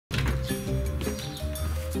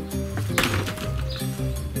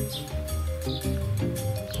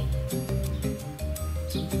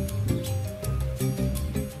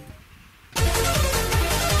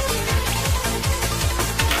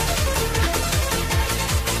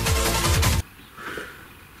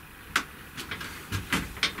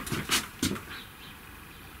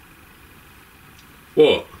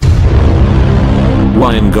What?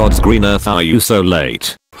 Why in God's green earth are you so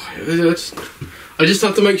late? I just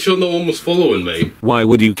have to make sure no one was following me. Why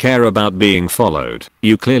would you care about being followed?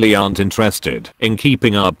 You clearly aren't interested in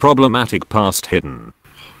keeping our problematic past hidden.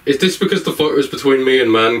 Is this because the photos between me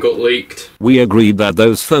and Man got leaked? We agreed that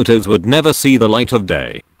those photos would never see the light of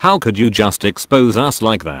day. How could you just expose us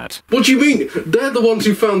like that? What do you mean? They're the ones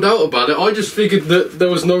who found out about it. I just figured that there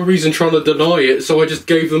was no reason trying to deny it, so I just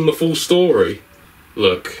gave them the full story.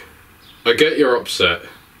 Look, I get you're upset,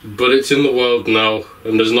 but it's in the world now,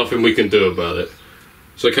 and there's nothing we can do about it.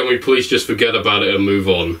 So can we please just forget about it and move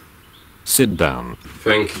on? Sit down.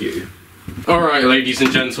 Thank you. Alright, ladies and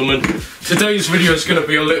gentlemen, today's video is going to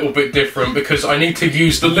be a little bit different because I need to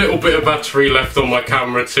use the little bit of battery left on my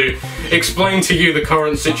camera to explain to you the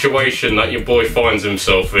current situation that your boy finds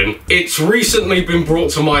himself in. It's recently been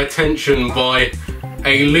brought to my attention by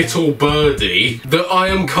a little birdie that I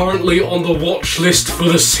am currently on the watch list for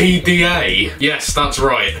the CDA. Yes, that's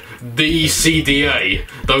right, the CDA.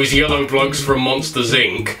 Those yellow blokes from Monsters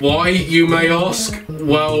Inc. Why, you may ask?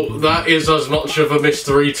 Well, that is as much of a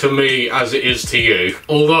mystery to me as it is to you.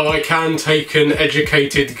 Although I can take an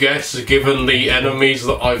educated guess given the enemies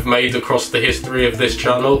that I've made across the history of this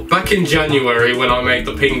channel. Back in January when I made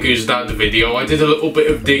the Pingu's Dad video, I did a little bit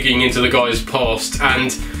of digging into the guy's past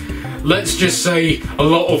and let's just say a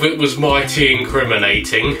lot of it was mighty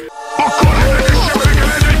incriminating.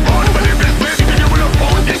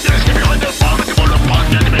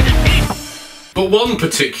 But one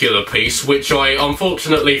particular piece, which I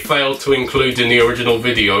unfortunately failed to include in the original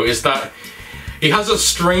video, is that he has a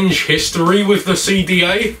strange history with the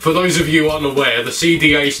CDA. For those of you unaware, the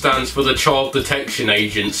CDA stands for the Child Detection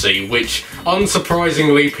Agency, which,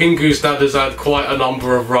 unsurprisingly, Pingu's Dad has had quite a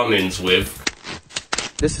number of run-ins with.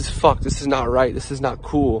 This is fucked. This is not right. This is not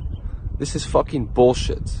cool. This is fucking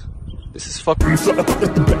bullshit. This is fucking...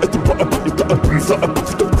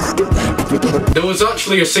 There was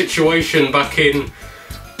actually a situation back in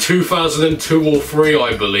 2002 or 3,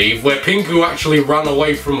 I believe, where Pingu actually ran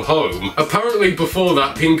away from home. Apparently before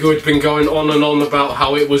that, Pingu had been going on and on about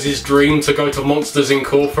how it was his dream to go to Monsters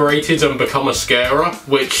Incorporated and become a scarer,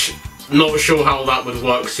 which... not sure how that would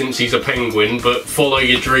work since he's a penguin, but follow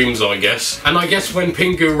your dreams, I guess. And I guess when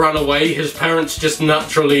Pingu ran away, his parents just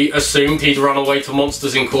naturally assumed he'd run away to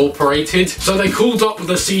Monsters Incorporated. So they called up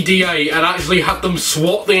the CDA and actually had them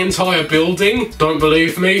SWAT the entire building. Don't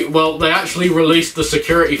believe me? Well, they actually released the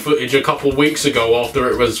security footage a couple weeks ago after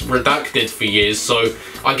it was redacted for years, so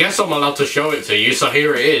I guess I'm allowed to show it to you, so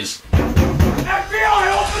here it is.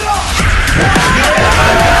 FBI, open up!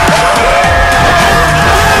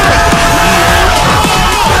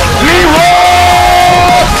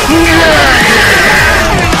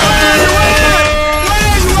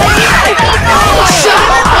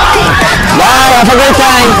 Have a great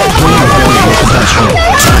time!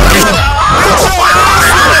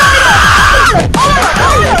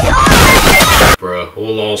 Bruh,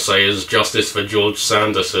 all I'll say is justice for George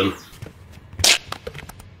Sanderson.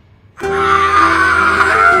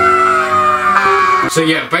 So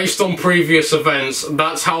yeah, based on previous events,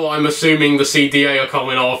 that's how I'm assuming the CDA are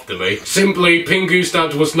coming after me. Simply, Pingu's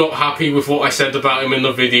Dad was not happy with what I said about him in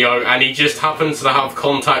the video, and he just happens to have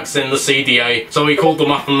contacts in the CDA, so he called them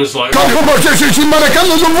up and was like...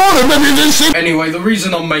 Anyway, the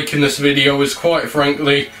reason I'm making this video is, quite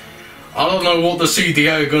frankly, I don't know what the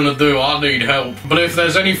CDA are gonna do, I need help. But if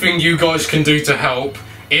there's anything you guys can do to help,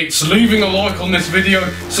 it's leaving a like on this video,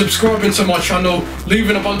 subscribing to my channel,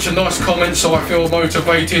 leaving a bunch of nice comments so I feel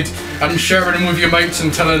motivated, and sharing them with your mates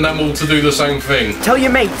and telling them all to do the same thing. Tell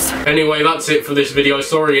your mates. Anyway, that's it for this video.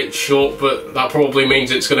 Sorry it's short, but that probably means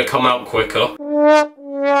it's going to come out quicker.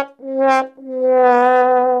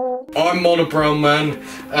 I'm Mono Brown Man,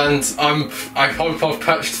 and I hope I've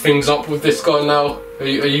patched things up with this guy now. Are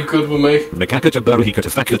you good with me?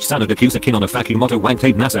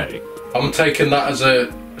 I'm taking that as a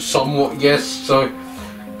somewhat yes, so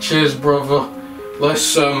cheers brother.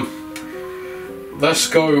 Let's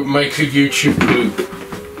go make a YouTube poop.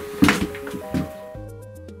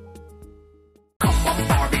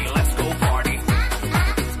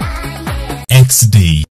 XD